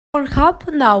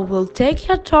Pornhub now will take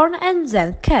your Tron and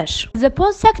ZenCash. The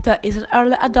porn sector is an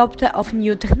early adopter of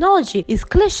new technology is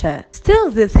cliche.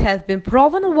 Still, this has been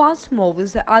proven once more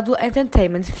with the adult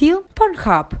entertainment film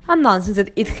Pornhub, announcing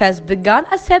that it has begun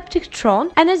accepting Tron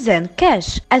and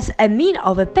ZenCash as a mean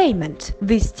of a payment.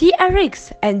 With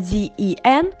TRX and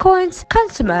ZEN coins,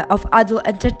 consumers of adult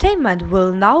entertainment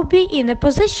will now be in a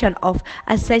position of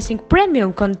accessing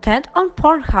premium content on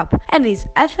Pornhub and its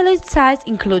affiliate sites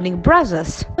including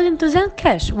browsers. According to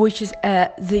ZenCash, which is a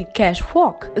ZenCash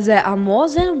fork, there are more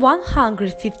than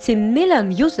 150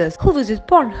 million users who visit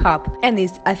Pornhub and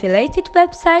its affiliated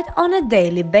website on a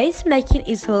daily basis, making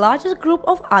it the largest group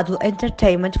of adult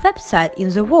entertainment websites in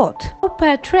the world. No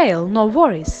paper trail, no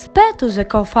worries. Pair to the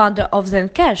co-founder of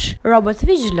ZenCash, Robert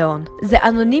Viglione, the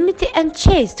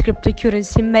anonymity-enhanced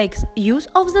cryptocurrency makes use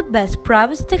of the best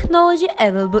privacy technology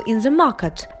available in the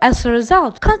market. As a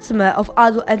result, consumers of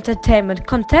adult entertainment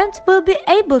content will be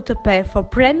able to pay for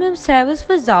premium service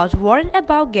without worrying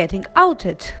about getting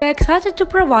outed. We are excited to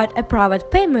provide a private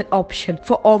payment option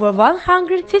for over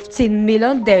 115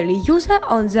 million daily users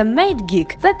on the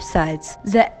MadeGeek websites.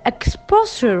 The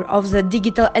exposure of the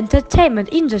digital entertainment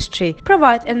industry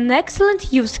provides an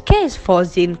excellent use case for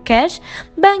ZenCash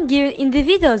by giving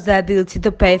individuals the ability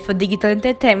to pay for digital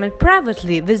entertainment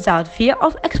privately without fear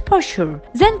of exposure.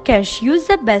 ZenCash uses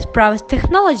the best privacy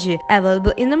technology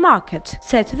available in the market,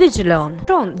 said Viglione.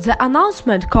 The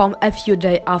announcement comes a few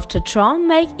days after Tron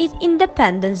made its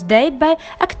Independence Day by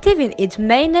activating its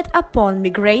mainnet upon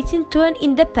migrating to an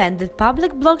independent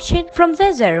public blockchain from the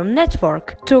Ethereum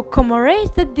network. To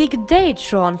commemorate the big day,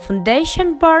 Tron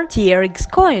Foundation burned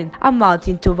TRX coin,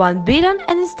 amounting to $1 billion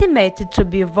and estimated to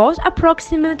be worth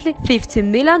approximately $50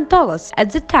 million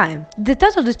at the time. The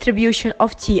total distribution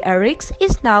of TRX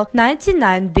is now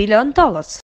 $99 billion.